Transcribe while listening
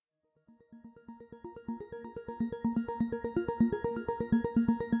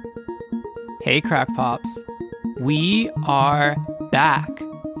Hey Crackpops, we are back.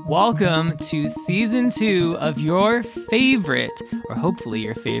 Welcome to season 2 of your favorite, or hopefully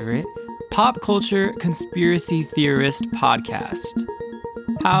your favorite, pop culture conspiracy theorist podcast.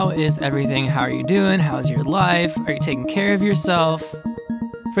 How is everything? How are you doing? How's your life? Are you taking care of yourself?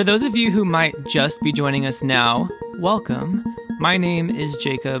 For those of you who might just be joining us now, welcome. My name is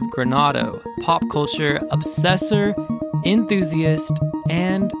Jacob Granado, pop culture obsessor, enthusiast,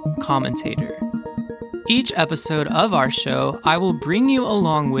 and commentator. Each episode of our show, I will bring you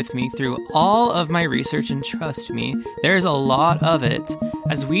along with me through all of my research, and trust me, there's a lot of it,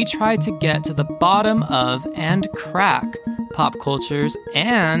 as we try to get to the bottom of and crack pop culture's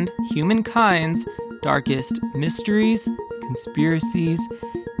and humankind's darkest mysteries, conspiracies,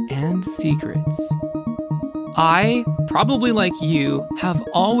 and secrets. I, probably like you, have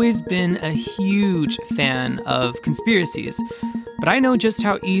always been a huge fan of conspiracies, but I know just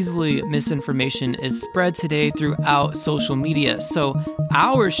how easily misinformation is spread today throughout social media, so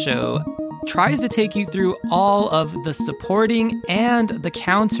our show tries to take you through all of the supporting and the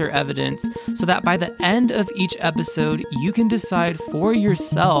counter evidence so that by the end of each episode, you can decide for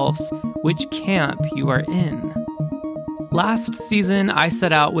yourselves which camp you are in. Last season, I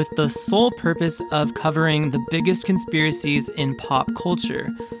set out with the sole purpose of covering the biggest conspiracies in pop culture,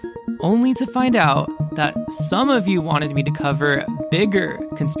 only to find out that some of you wanted me to cover bigger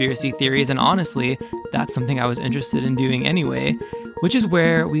conspiracy theories, and honestly, that's something I was interested in doing anyway, which is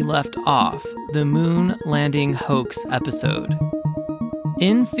where we left off, the moon landing hoax episode.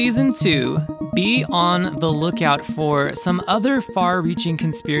 In season 2, be on the lookout for some other far-reaching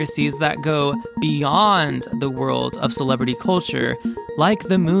conspiracies that go beyond the world of celebrity culture, like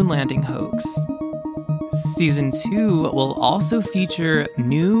the moon landing hoax. Season 2 will also feature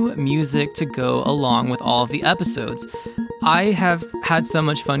new music to go along with all of the episodes. I have had so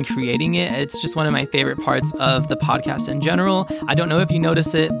much fun creating it. It's just one of my favorite parts of the podcast in general. I don't know if you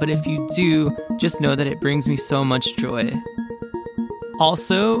notice it, but if you do, just know that it brings me so much joy.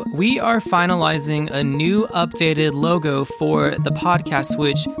 Also, we are finalizing a new updated logo for the podcast,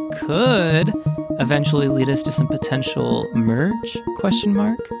 which could eventually lead us to some potential merch, ?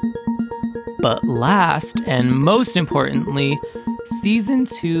 But last and most importantly, season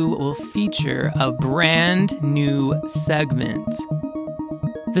 2 will feature a brand new segment.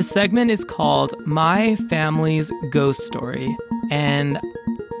 The segment is called My Family's Ghost Story, and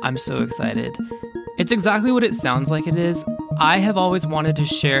I'm so excited. It's exactly what it sounds like it is. I have always wanted to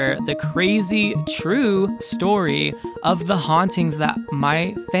share the crazy, true story of the hauntings that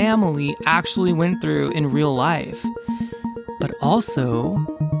my family actually went through in real life. But also,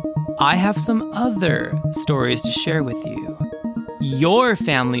 I have some other stories to share with you. Your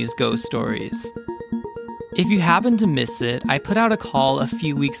family's ghost stories. If you happen to miss it, I put out a call a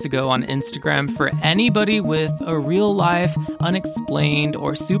few weeks ago on Instagram for anybody with a real-life, unexplained,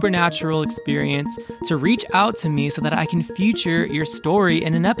 or supernatural experience to reach out to me so that I can feature your story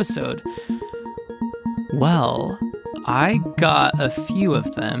in an episode. Well, I got a few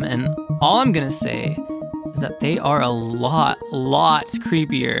of them, and all I'm gonna say is that they are a lot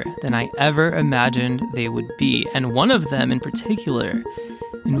creepier than I ever imagined they would be. And one of them in particular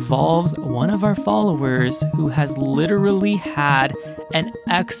involves one of our followers who has literally had an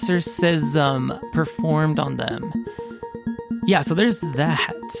exorcism performed on them. Yeah, so there's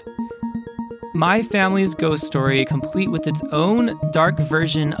that. My Family's Ghost Story, complete with its own dark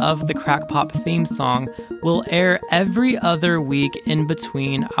version of the Crack Pop theme song, will air every other week in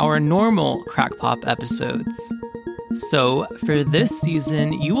between our normal Crack Pop episodes. So, for this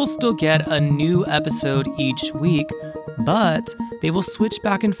season, you will still get a new episode each week, but they will switch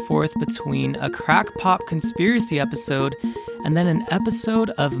back and forth between a Crack Pop conspiracy episode and then an episode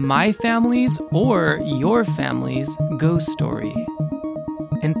of my family's or your family's ghost story.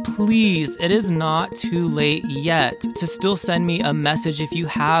 And please, it is not too late yet to still send me a message if you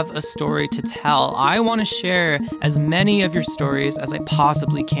have a story to tell. I want to share as many of your stories as I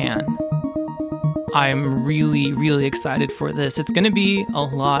possibly can. I'm really excited for this. It's going to be a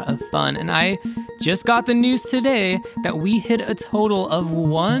lot of fun. And I just got the news today that we hit a total of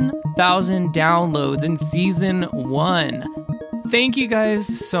 1,000 downloads in season 1. Thank you guys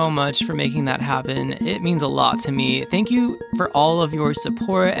so much for making that happen. It means a lot to me. Thank you for all of your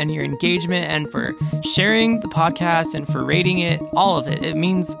support and your engagement and for sharing the podcast and for rating it, all of it. It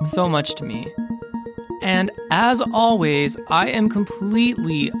means so much to me. And as always, I am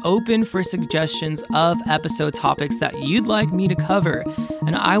completely open for suggestions of episode topics that you'd like me to cover,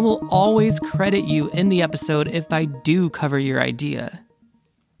 and I will always credit you in the episode if I do cover your idea.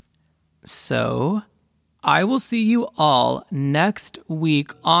 So, I will see you all next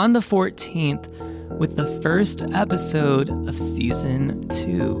week on the 14th with the first episode of Season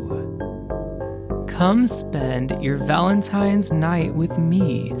 2. Come spend your Valentine's night with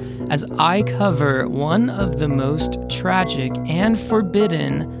me as I cover one of the most tragic and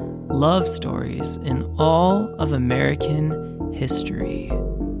forbidden love stories in all of American history.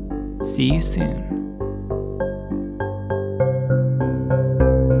 See you soon.